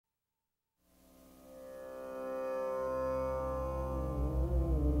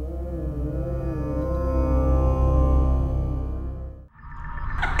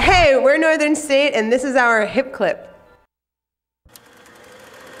We're Northern State, and this is our hip clip.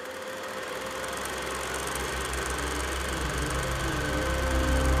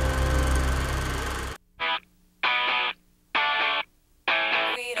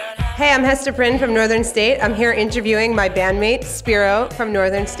 Hey, I'm Hester Prynne from Northern State. I'm here interviewing my bandmate, Spiro, from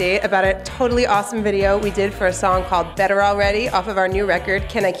Northern State, about a totally awesome video we did for a song called Better Already off of our new record,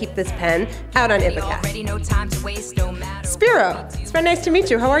 Can I Keep This Pen, out on Ipecac. Spiro, it's very nice to meet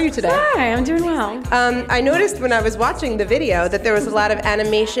you. How are you today? Hi, I'm doing well. I noticed when I was watching the video that there was a lot of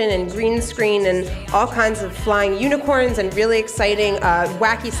animation and green screen and all kinds of flying unicorns and really exciting,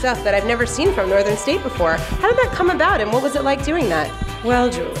 wacky stuff that I've never seen from Northern State before. How did that come about, and what was it like doing that? Well,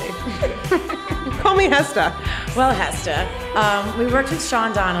 Julie. Call me Hester. Well, Hester, we worked with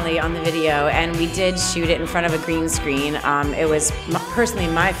Sean Donnelly on the video, and we did shoot it in front of a green screen. It was personally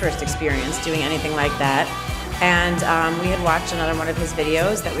my first experience doing anything like that. And we had watched another one of his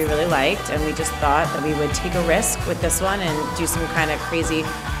videos that we really liked, and we just thought that we would take a risk with this one and do some kind of crazy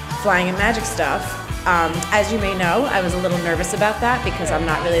flying and magic stuff. As you may know, I was a little nervous about that because I'm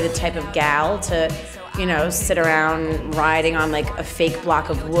not really the type of gal to, you know, sit around riding on like a fake block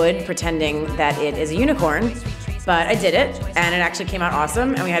of wood pretending that it is a unicorn. But I did it, and it actually came out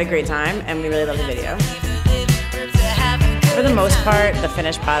awesome, and we had a great time, and we really loved the video. For the most part, the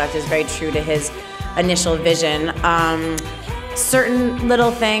finished product is very true to his initial vision. Certain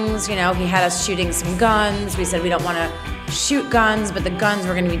little things, you know, he had us shooting some guns. We said we don't want to shoot guns, but the guns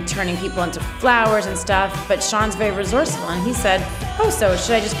were going to be turning people into flowers and stuff. But Sean's very resourceful, and he said, oh, so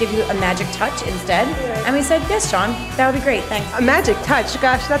should I just give you a magic touch instead? And we said, yes, Sean, that would be great, thanks. A magic touch?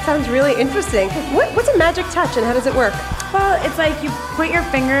 Gosh, that sounds really interesting. What's a magic touch, and how does it work? Well, it's like you point your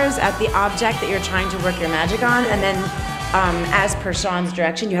fingers at the object that you're trying to work your magic on, and then as per Sean's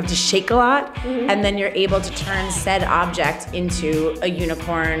direction, you have to shake a lot, and then you're able to turn said object into a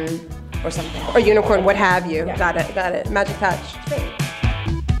unicorn or something. Or unicorn, what have you. Yeah. Got it. Magic touch.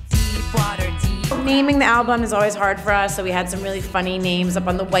 Naming the album is always hard for us, so we had some really funny names up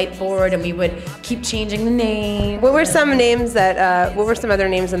on the whiteboard, and we would keep changing the name. What were some names that, what were some other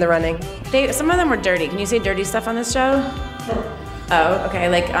names in the running? Some of them were dirty. Can you say dirty stuff on this show? Oh, okay,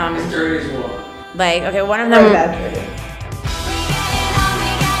 like, Dirty as well. like, okay, one of them.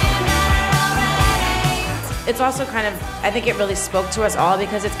 It's also kind of, I think it really spoke to us all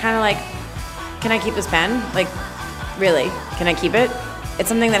because it's kind of like, can I keep this pen? Like, really, can I keep it? It's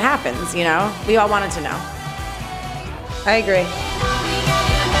something that happens, you know? We all wanted to know. I agree.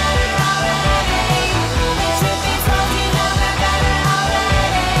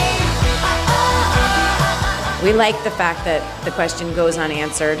 We like the fact that the question goes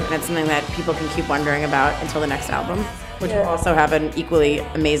unanswered, and it's something that people can keep wondering about until the next album, which will also have an equally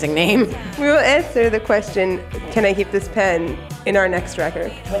amazing name. We will answer the question, can I keep this pen, in our next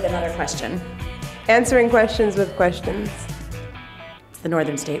record. With another question. Answering questions with questions. It's the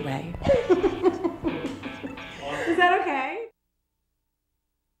Northern State way.